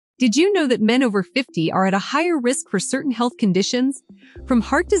Did you know that men over 50 are at a higher risk for certain health conditions? From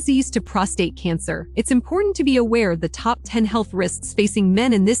heart disease to prostate cancer, it's important to be aware of the top 10 health risks facing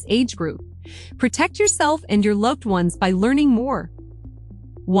men in this age group. Protect yourself and your loved ones by learning more.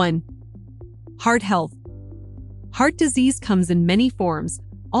 1. Heart health. Heart disease comes in many forms.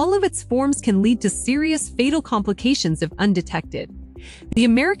 All of its forms can lead to serious, fatal complications if undetected. The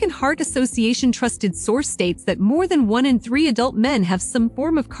American Heart Association trusted source states that more than 1 in 3 adult men have some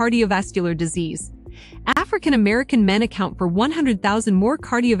form of cardiovascular disease. African American men account for 100,000 more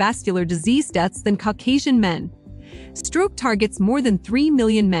cardiovascular disease deaths than Caucasian men. Stroke targets more than 3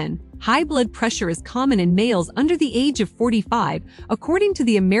 million men. High blood pressure is common in males under the age of 45, according to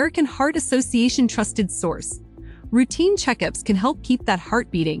the American Heart Association trusted source. Routine checkups can help keep that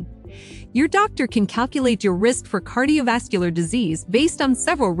heart beating. Your doctor can calculate your risk for cardiovascular disease based on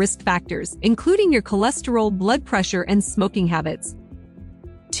several risk factors, including your cholesterol, blood pressure, and smoking habits.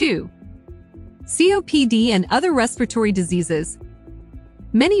 2. COPD and other respiratory diseases.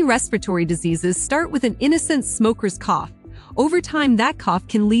 Many respiratory diseases start with an innocent smoker's cough. Over time, that cough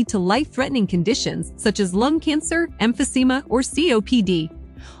can lead to life-threatening conditions such as lung cancer, emphysema, or COPD.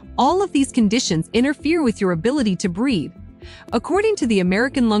 All of these conditions interfere with your ability to breathe. According to the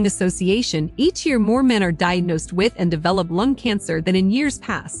American Lung Association, each year more men are diagnosed with and develop lung cancer than in years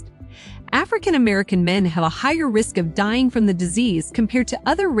past. African American men have a higher risk of dying from the disease compared to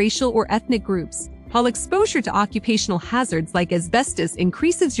other racial or ethnic groups. While exposure to occupational hazards like asbestos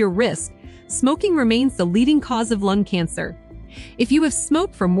increases your risk, smoking remains the leading cause of lung cancer. If you have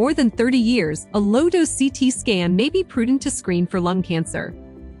smoked for more than 30 years, a low-dose CT scan may be prudent to screen for lung cancer.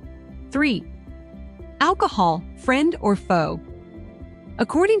 3. Alcohol, friend or foe.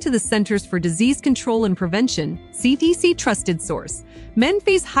 According to the Centers for Disease Control and Prevention, CDC trusted source, men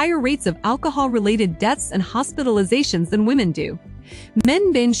face higher rates of alcohol-related deaths and hospitalizations than women do.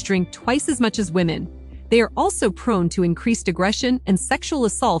 Men binge drink twice as much as women. They are also prone to increased aggression and sexual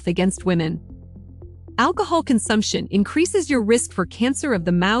assault against women. Alcohol consumption increases your risk for cancer of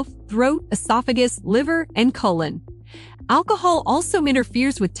the mouth, throat, esophagus, liver, and colon. Alcohol also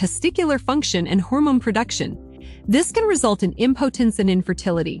interferes with testicular function and hormone production. This can result in impotence and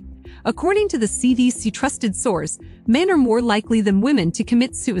infertility. According to the CDC trusted source, men are more likely than women to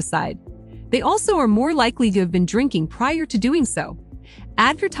commit suicide. They also are more likely to have been drinking prior to doing so.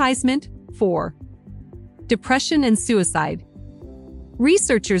 Advertisement. 4. Depression and suicide.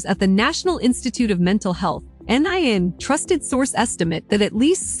 Researchers at the National Institute of Mental Health, NIM, trusted source estimate that at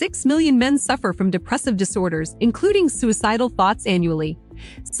least 6 million men suffer from depressive disorders, including suicidal thoughts annually.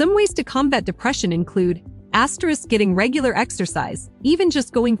 Some ways to combat depression include getting regular exercise, even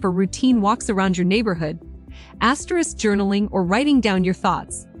just going for routine walks around your neighborhood. Journaling or writing down your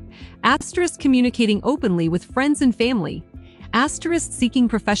thoughts. Communicating openly with friends and family. Seeking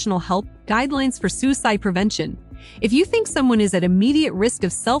professional help, guidelines for suicide prevention. If you think someone is at immediate risk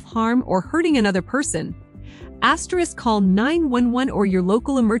of self-harm or hurting another person, call 911 or your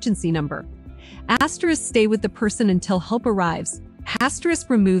local emergency number. Stay with the person until help arrives.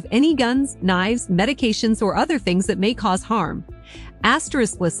 Remove any guns, knives, medications, or other things that may cause harm.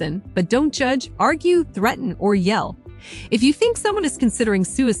 Listen, but don't judge, argue, threaten, or yell. If you think someone is considering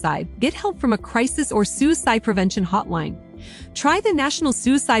suicide, get help from a crisis or suicide prevention hotline. Try the National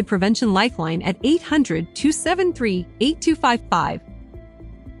Suicide Prevention Lifeline at 800-273-8255.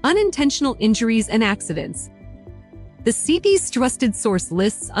 Unintentional injuries and accidents. The CDC's trusted source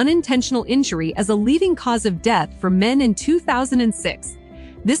lists unintentional injury as a leading cause of death for men in 2006.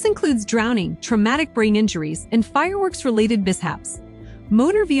 This includes drowning, traumatic brain injuries, and fireworks-related mishaps.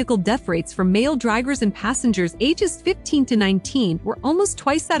 Motor vehicle death rates for male drivers and passengers ages 15 to 19 were almost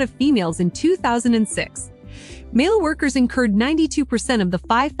twice that of females in 2006. Male workers incurred 92% of the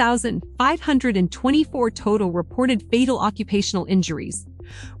 5,524 total reported fatal occupational injuries.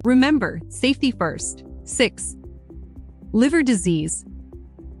 Remember, safety first. 6. Liver disease.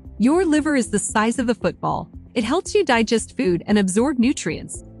 Your liver is the size of a football. It helps you digest food and absorb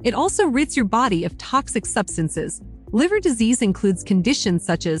nutrients. It also rids your body of toxic substances. Liver disease includes conditions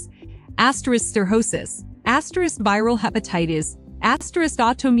such as cirrhosis, viral hepatitis,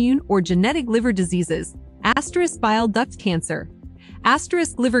 autoimmune or genetic liver diseases, bile duct cancer,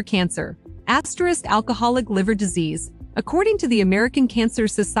 liver cancer, alcoholic liver disease. According to the American Cancer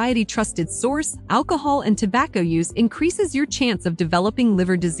Society trusted source, alcohol and tobacco use increases your chance of developing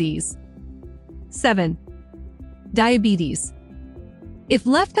liver disease. 7. Diabetes. If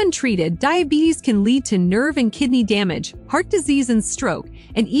left untreated, diabetes can lead to nerve and kidney damage, heart disease and stroke,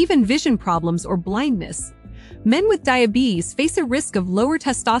 and even vision problems or blindness. Men with diabetes face a risk of lower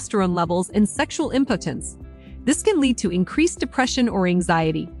testosterone levels and sexual impotence. This can lead to increased depression or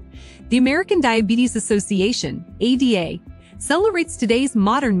anxiety. The American Diabetes Association, ADA, celebrates today's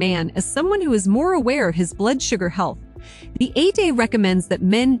modern man as someone who is more aware of his blood sugar health. The ADA recommends that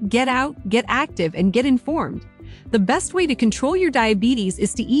men get out, get active, and get informed. The best way to control your diabetes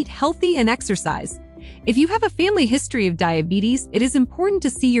is to eat healthy and exercise. If you have a family history of diabetes, it is important to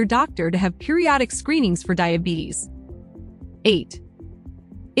see your doctor to have periodic screenings for diabetes. 8.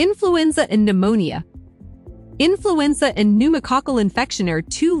 Influenza and pneumonia. Influenza and pneumococcal infection are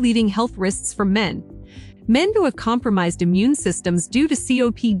two leading health risks for men. Men who have compromised immune systems due to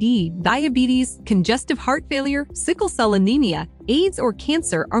COPD, diabetes, congestive heart failure, sickle cell anemia, AIDS, or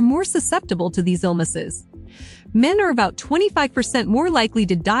cancer are more susceptible to these illnesses. Men are about 25% more likely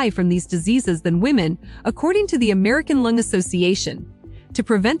to die from these diseases than women, according to the American Lung Association. To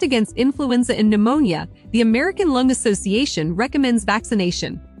prevent against influenza and pneumonia, the American Lung Association recommends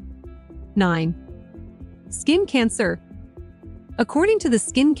vaccination. 9. Skin cancer. According to the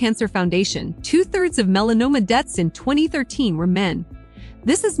Skin Cancer Foundation, 2/3 of melanoma deaths in 2013 were men.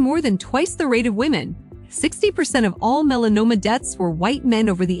 This is more than twice the rate of women. 60% of all melanoma deaths were white men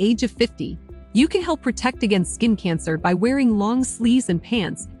over the age of 50. You can help protect against skin cancer by wearing long sleeves and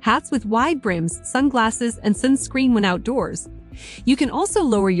pants, hats with wide brims, sunglasses, and sunscreen when outdoors. You can also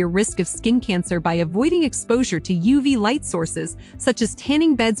lower your risk of skin cancer by avoiding exposure to UV light sources, such as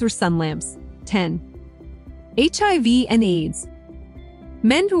tanning beds or sun lamps. 10. HIV and AIDS.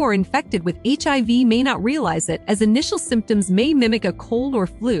 Men who are infected with HIV may not realize it, as initial symptoms may mimic a cold or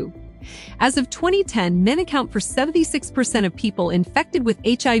flu. As of 2010, men account for 76% of people infected with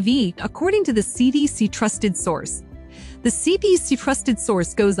HIV, according to the CDC trusted source. The CDC trusted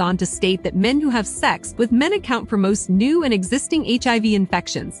source goes on to state that men who have sex with men account for most new and existing HIV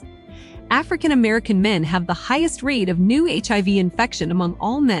infections. African American men have the highest rate of new HIV infection among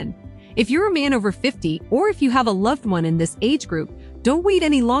all men. If you're a man over 50, or if you have a loved one in this age group, don't wait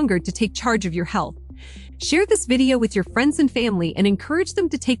any longer to take charge of your health. Share this video with your friends and family and encourage them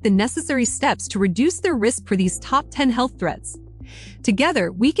to take the necessary steps to reduce their risk for these top 10 health threats.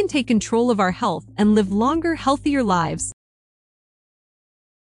 Together, we can take control of our health and live longer, healthier lives.